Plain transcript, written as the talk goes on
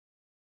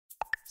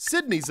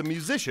Sydney's a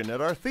musician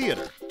at our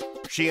theater.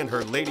 She and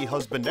her lady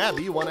husband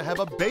Abby want to have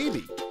a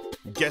baby.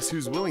 Guess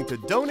who's willing to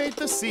donate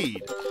the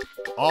seed?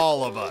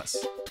 All of us.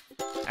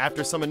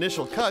 After some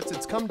initial cuts,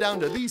 it's come down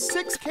to these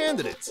 6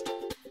 candidates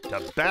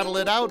to battle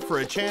it out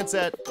for a chance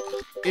at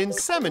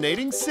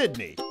Inseminating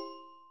Sydney.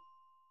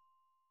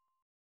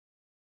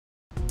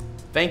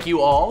 Thank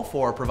you all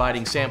for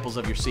providing samples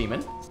of your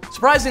semen.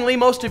 Surprisingly,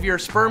 most of your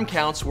sperm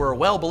counts were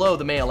well below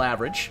the male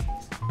average.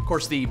 Of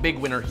course, the big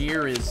winner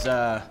here is,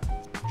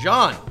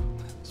 John.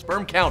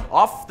 Sperm count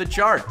off the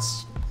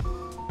charts.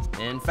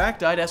 In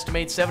fact, I'd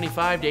estimate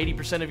 75 to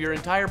 80% of your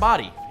entire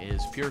body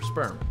is pure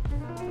sperm.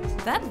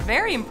 That's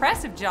very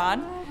impressive,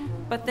 John.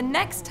 But the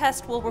next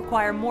test will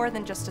require more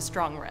than just a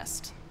strong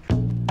wrist.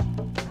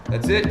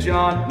 That's it,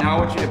 John. Now I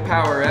want you to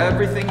power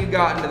everything you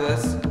got into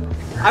this.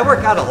 I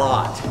work out a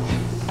lot.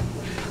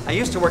 I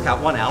used to work out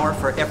 1 hour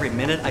for every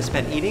minute I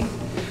spent eating,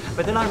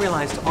 but then I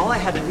realized all I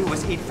had to do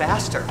was eat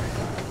faster.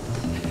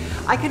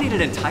 I could eat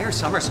an entire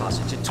summer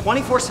sausage in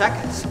 24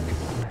 seconds.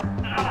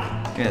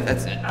 Yeah,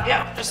 that's it.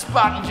 Yeah, just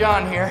spotting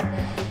John here.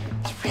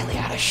 He's really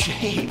out of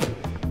shape. I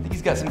think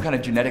he's got some kind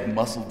of genetic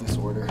muscle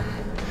disorder.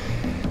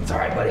 It's all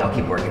right, buddy. I'll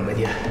keep working with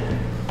you.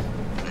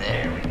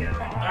 There we go.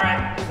 All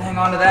right, hang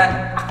on to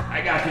that.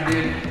 I got you,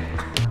 dude.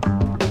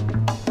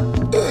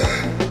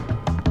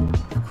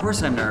 Of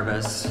course I'm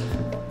nervous.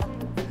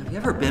 Have you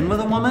ever been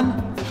with a woman?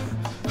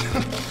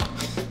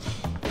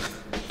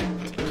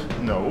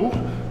 No.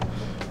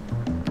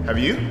 Have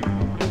you?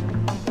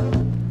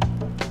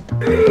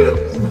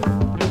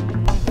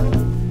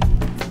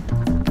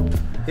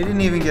 He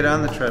didn't even get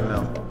on the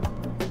treadmill.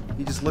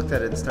 He just looked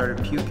at it and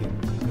started puking.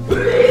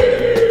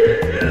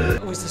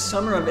 It was the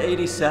summer of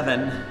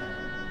 '87.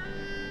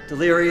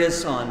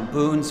 Delirious on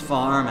Boone's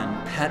farm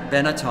and Pet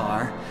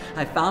Benatar,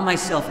 I found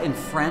myself in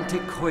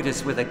frantic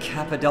coitus with a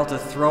Kappa Delta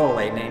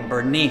throwaway named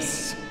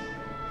Bernice.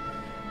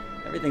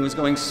 Everything was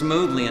going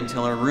smoothly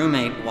until her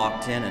roommate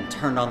walked in and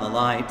turned on the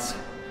lights.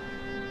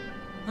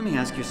 Let me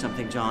ask you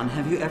something, John.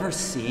 Have you ever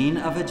seen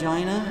a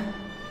vagina?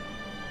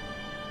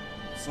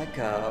 It's like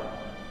a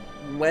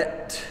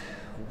wet,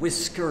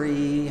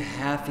 whiskery,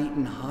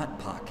 half-eaten Hot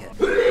Pocket.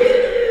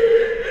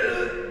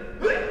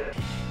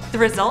 The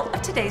result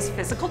of today's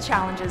physical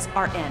challenges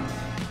are in.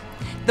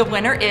 The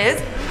winner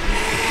is...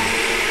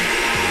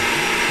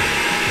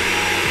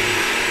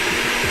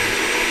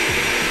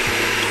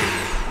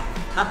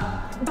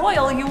 Huh?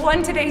 Doyle, you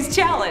won today's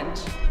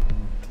challenge.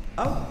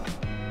 Oh,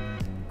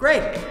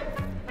 great.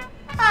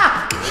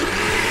 Ah!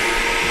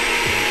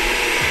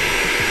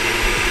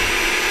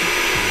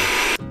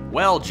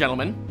 Well,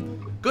 gentlemen,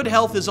 good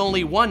health is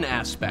only one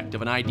aspect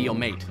of an ideal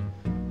mate.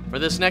 For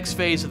this next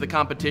phase of the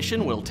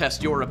competition, we'll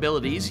test your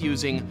abilities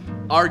using,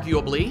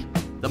 arguably,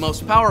 the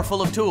most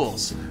powerful of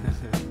tools.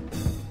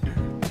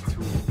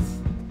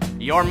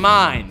 Your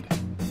mind.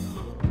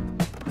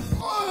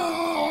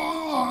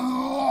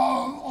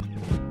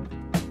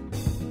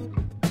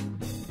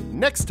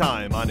 Next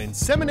time on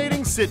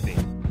Inseminating Sydney.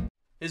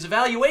 His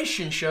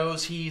evaluation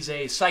shows he's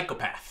a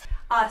psychopath.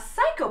 A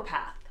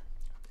psychopath?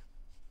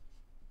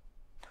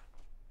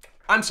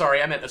 I'm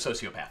sorry, I meant a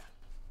sociopath.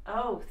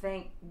 Oh,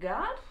 thank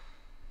God.